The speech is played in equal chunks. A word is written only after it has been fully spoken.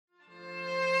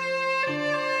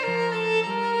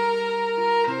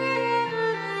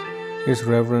is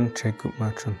Reverend Jacob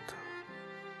Merchant,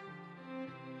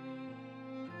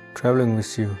 traveling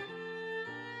with you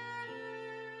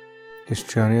his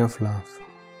journey of love.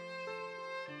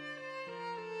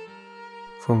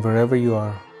 From wherever you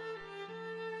are,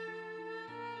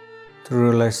 the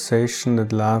realization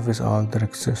that love is all that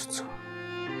exists.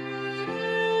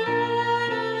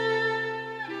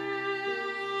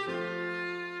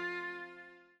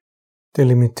 The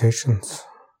limitations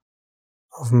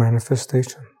of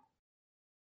manifestation,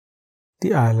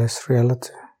 the eyeless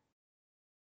reality.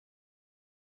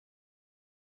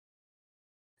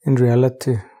 In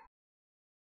reality,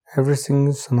 everything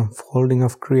is an unfolding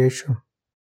of creation.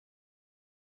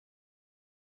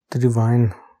 The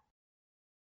divine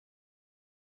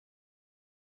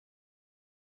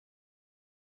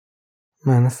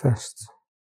manifests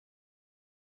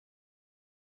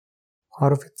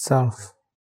out of itself,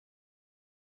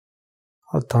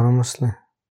 autonomously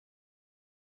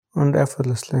and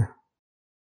effortlessly,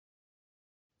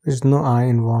 with no I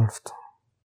involved.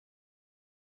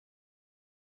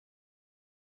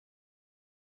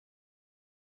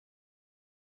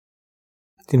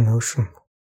 The notion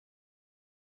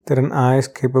that an I is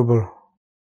capable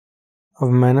of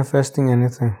manifesting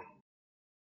anything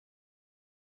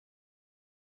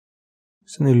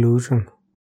is an illusion.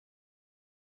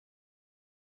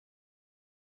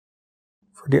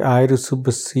 For the I to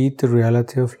supersede the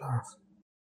reality of love.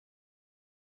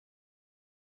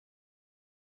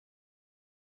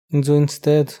 And so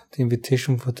instead, the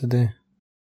invitation for today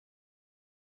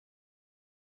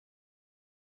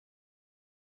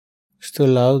is to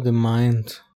allow the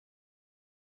mind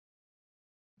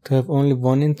to have only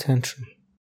one intention.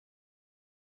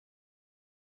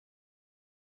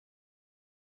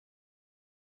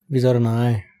 Without an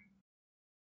I,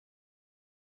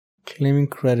 claiming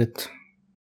credit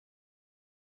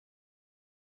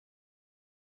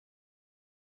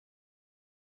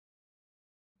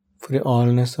for the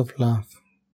allness of love,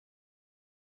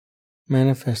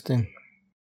 manifesting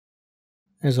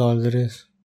as all there is.